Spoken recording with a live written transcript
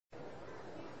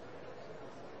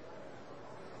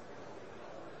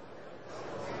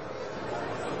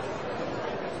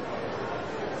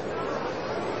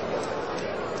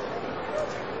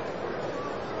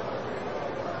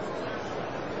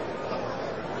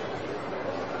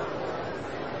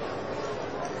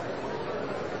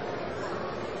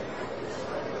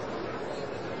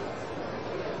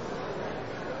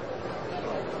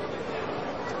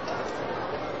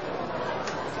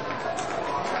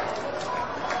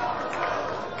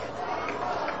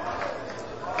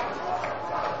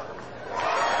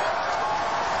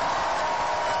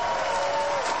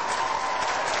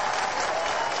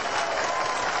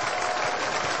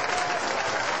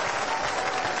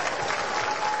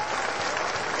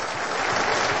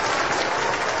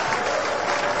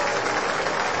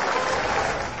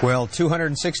Well,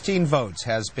 216 votes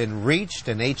has been reached,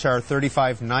 and H.R.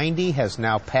 3590 has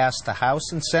now passed the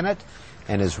House and Senate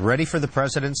and is ready for the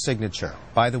President's signature.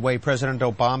 By the way, President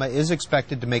Obama is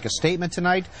expected to make a statement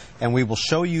tonight, and we will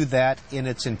show you that in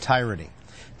its entirety.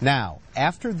 Now,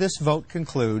 after this vote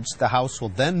concludes, the House will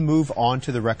then move on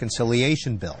to the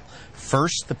reconciliation bill.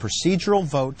 First, the procedural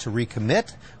vote to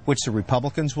recommit, which the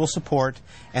Republicans will support,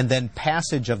 and then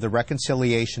passage of the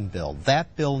reconciliation bill.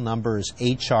 That bill number is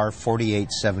H.R.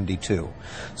 4872.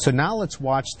 So now let's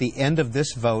watch the end of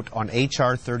this vote on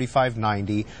H.R.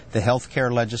 3590, the health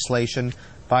care legislation.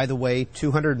 By the way,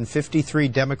 253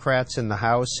 Democrats in the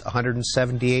House,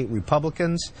 178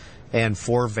 Republicans, and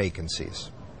 4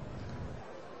 vacancies.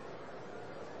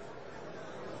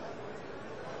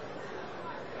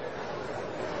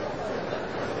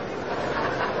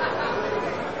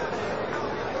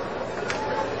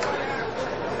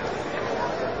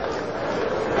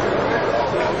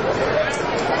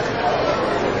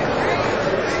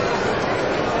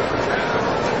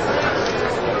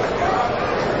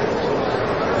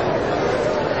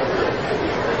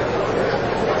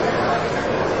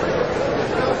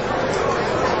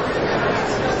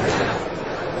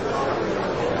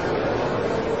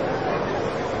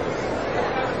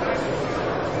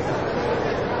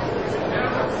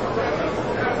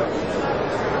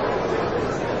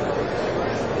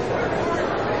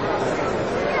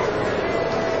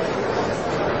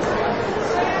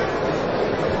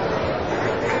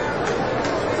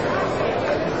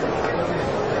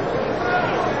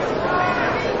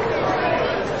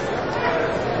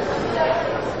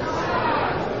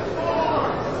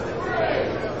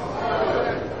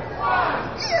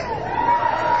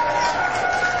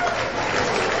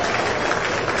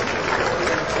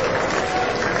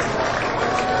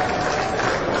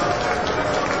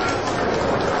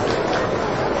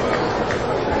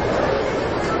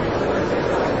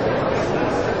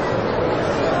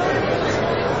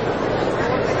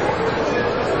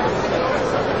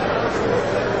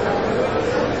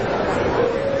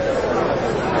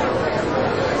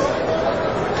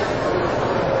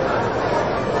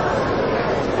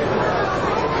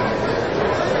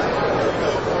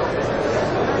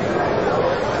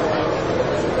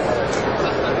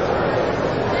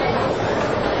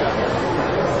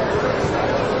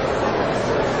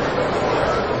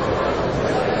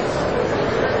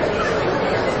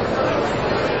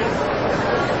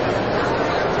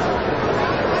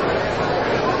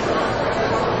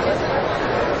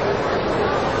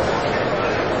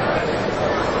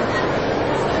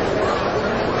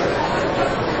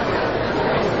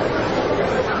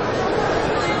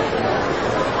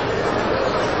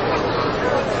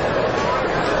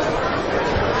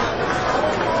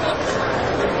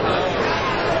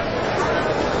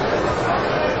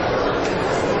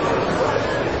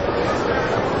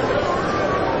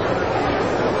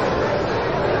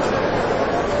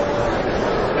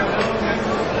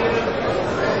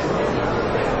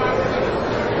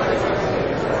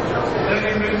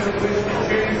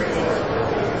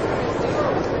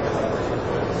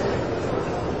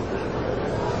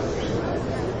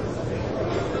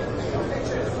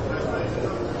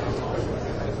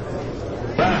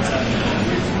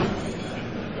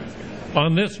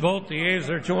 On this vote, the yeas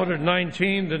are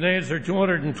 219, the nays are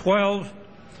 212.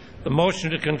 The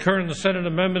motion to concur in the Senate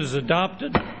amendment is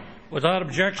adopted. Without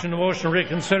objection, the motion to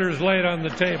reconsider is laid on the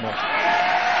table.